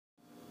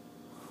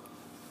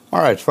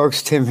Alright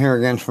folks, Tim here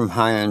again from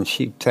High End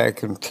Sheep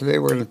Tech, and today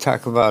we're going to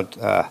talk about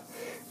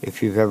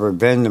if you've ever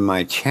been to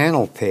my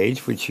channel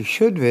page, which you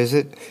should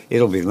visit.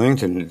 It'll be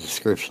linked in the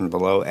description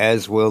below,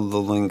 as will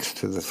the links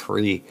to the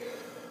 3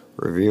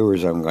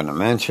 reviewers I'm going to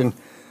mention.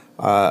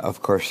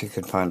 Of course, you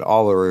can find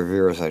all the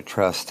reviewers I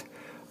trust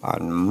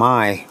on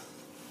my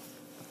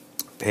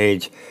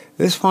page.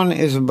 This one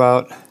is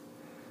about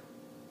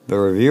the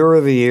reviewer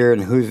of the year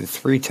and who the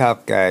 3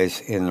 top guys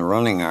in the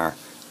running are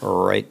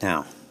right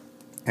now.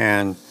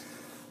 And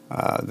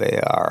they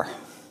are,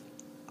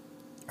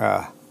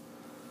 well,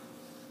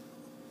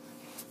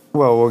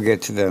 we'll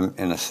get to them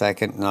in a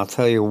second, and I'll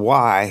tell you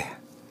why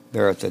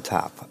they're at the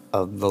top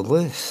of the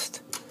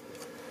list.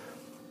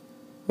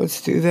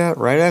 Let's do that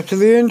right after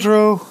the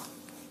intro.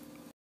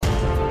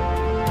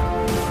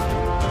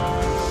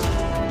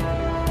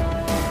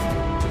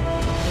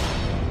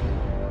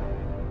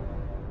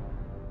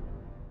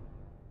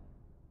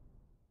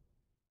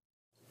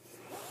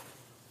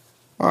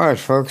 Alright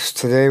folks,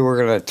 today we're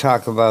going to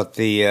talk about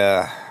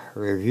the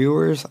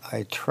reviewers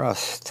I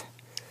trust.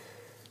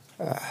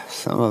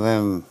 Some of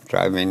them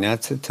drive me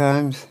nuts at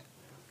times.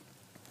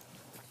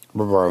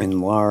 But in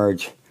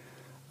large,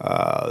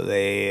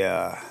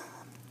 the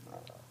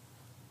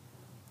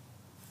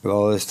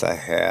lowest I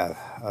have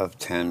of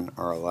 10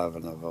 or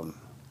 11 of them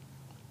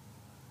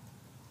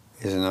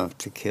is enough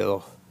to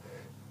kill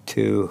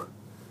 2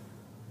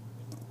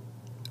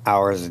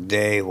 hours a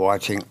day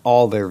watching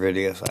all their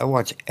videos. I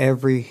watch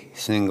every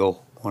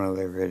single one of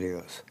their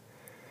videos.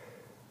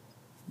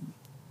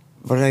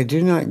 But I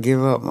do not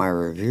give up my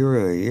Reviewer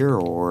of the Year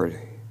award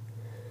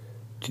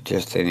to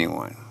just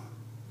anyone.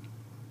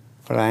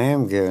 But I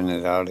am giving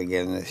it out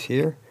again this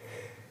year.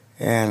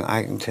 And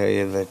I can tell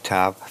you the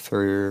top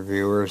 3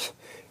 reviewers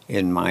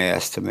in my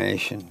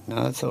estimation.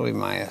 Now, that's only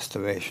my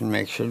estimation.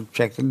 Make sure to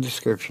check the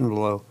description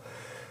below.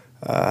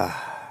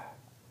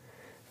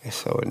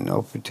 So in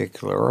no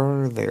particular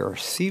order, they are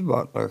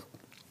c.Butler,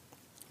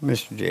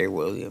 Mr. J.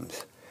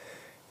 Williams,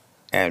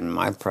 and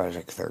my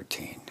Project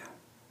 13.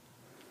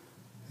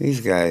 These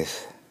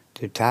guys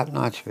do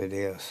top-notch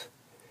videos.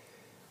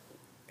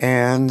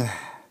 And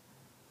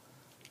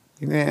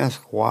you may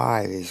ask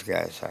why these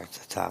guys are at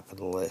the top of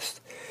the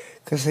list.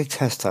 Because they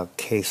test out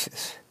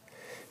cases.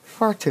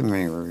 Far too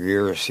many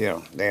reviewers, they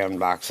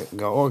unbox it and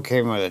go, oh, it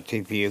came with a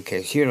TPU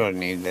case. You don't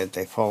need that.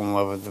 They fall in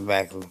love with the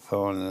back of the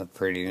phone and the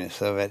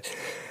prettiness of it.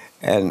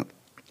 And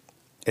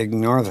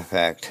ignore the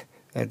fact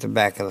that the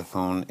back of the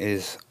phone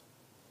is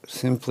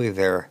simply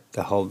there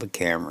to hold the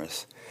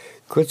cameras.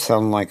 Quit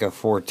sounding like a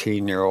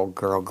 14-year-old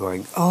girl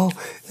going, oh,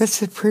 that's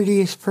the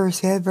prettiest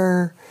purse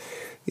ever.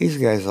 These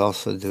guys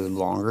also do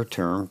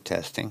longer-term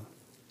testing.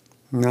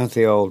 Not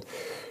the old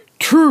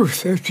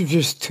truth after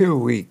just 2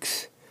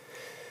 weeks.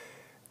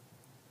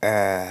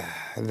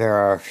 There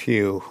are a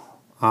few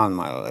on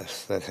my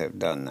list that have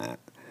done that.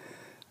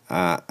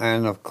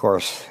 And, of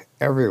course,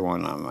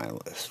 everyone on my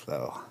list,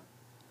 though,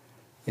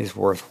 is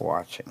worth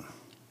watching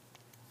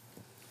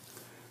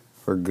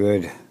for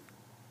good,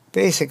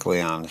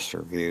 basically honest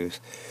reviews.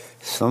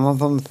 Some of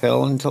them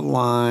fell into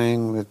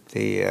line with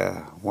the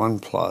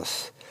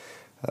OnePlus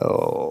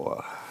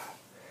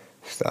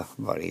stuff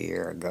about a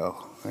year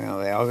ago. They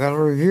all got a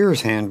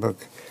reviewer's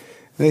handbook.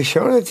 They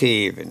showed it to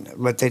you even,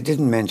 but they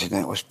didn't mention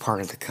that was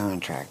part of the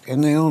contract,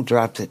 and they all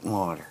dropped it in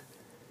water.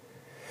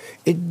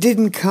 It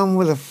didn't come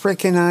with a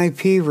frickin'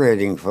 IP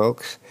rating,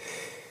 folks.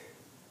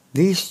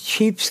 These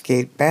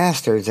cheapskate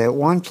bastards at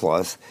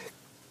OnePlus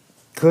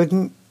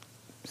couldn't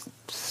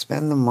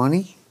spend the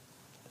money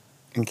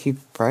and keep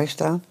the price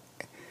down.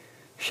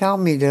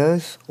 Xiaomi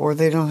does, or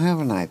they don't have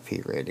an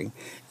IP rating.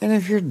 And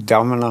if you're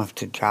dumb enough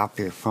to drop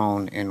your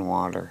phone in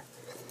water,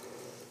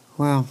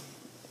 well,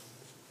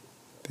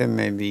 then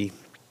maybe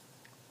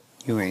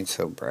you ain't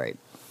so bright.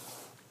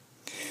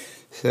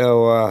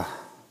 So,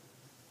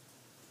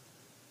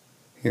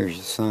 here's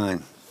your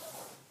sign.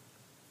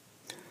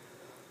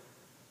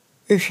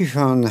 If you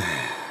found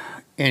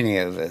any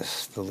of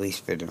this the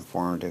least bit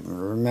informative,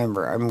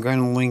 remember, I'm going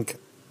to link,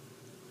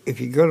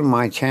 if you go to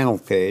my channel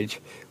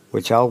page,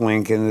 which I'll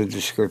link in the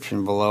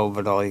description below,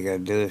 but all you got to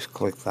do is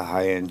click the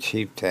high-end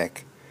sheep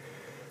tech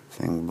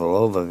thing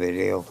below the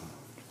video,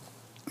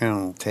 and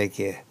it'll take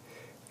you,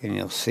 and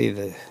you'll see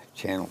the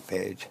channel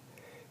page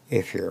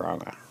if you're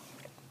on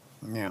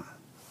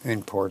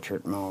in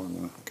portrait mode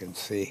and can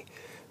see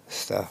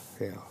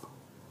stuff,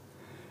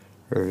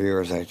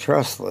 reviewers I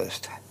trust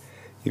list.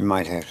 You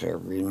might have to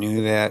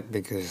renew that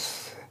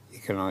because you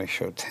can only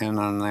show 10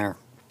 on there.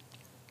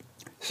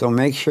 So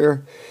make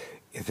sure,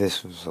 if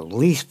this was the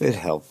least bit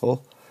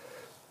helpful,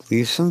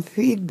 leave some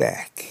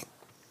feedback.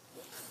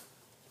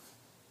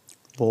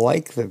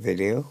 Like the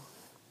video,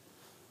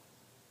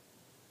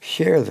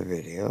 share the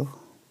video,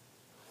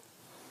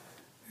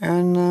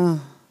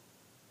 and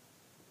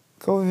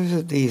go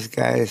visit these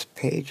guys'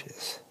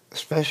 pages,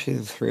 especially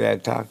the 3 I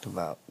talked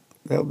about.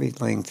 They'll be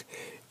linked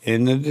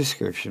in the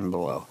description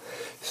below.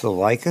 So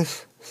like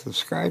us,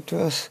 subscribe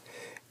to us,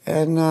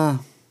 and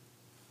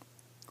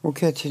we'll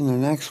catch you in the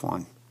next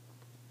one.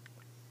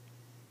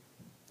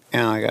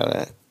 And I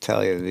gotta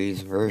tell you,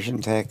 these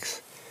version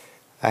techs,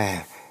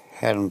 I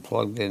had them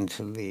plugged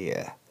into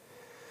the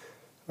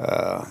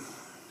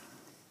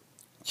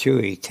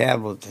Chewy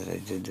tablet that I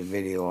did the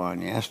video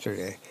on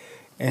yesterday,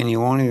 and you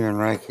won't even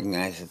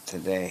recognize it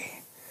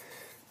today.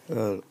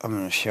 I'm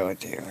going to show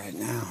it to you right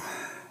now.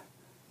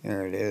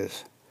 There it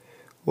is.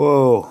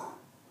 Whoa.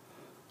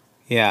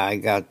 Yeah, I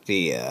got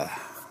the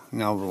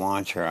Nova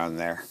launcher on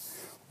there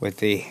with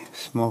the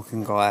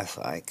smoking glass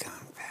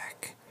icon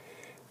back.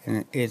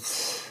 And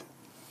it's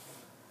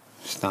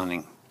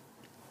stunning.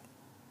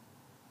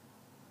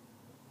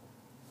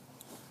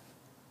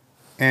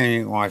 And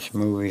you can watch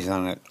movies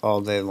on it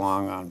all day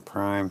long on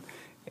Prime.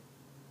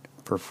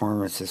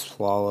 Performance is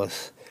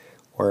flawless.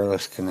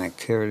 Wireless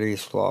connectivity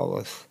is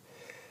flawless.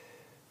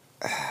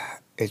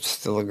 It's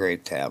still a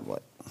great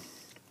tablet.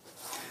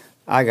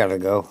 I gotta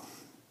go.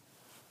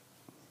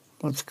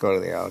 Let's go to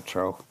the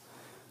outro.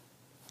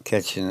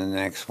 Catch you in the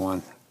next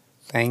one.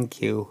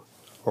 Thank you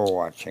for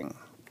watching.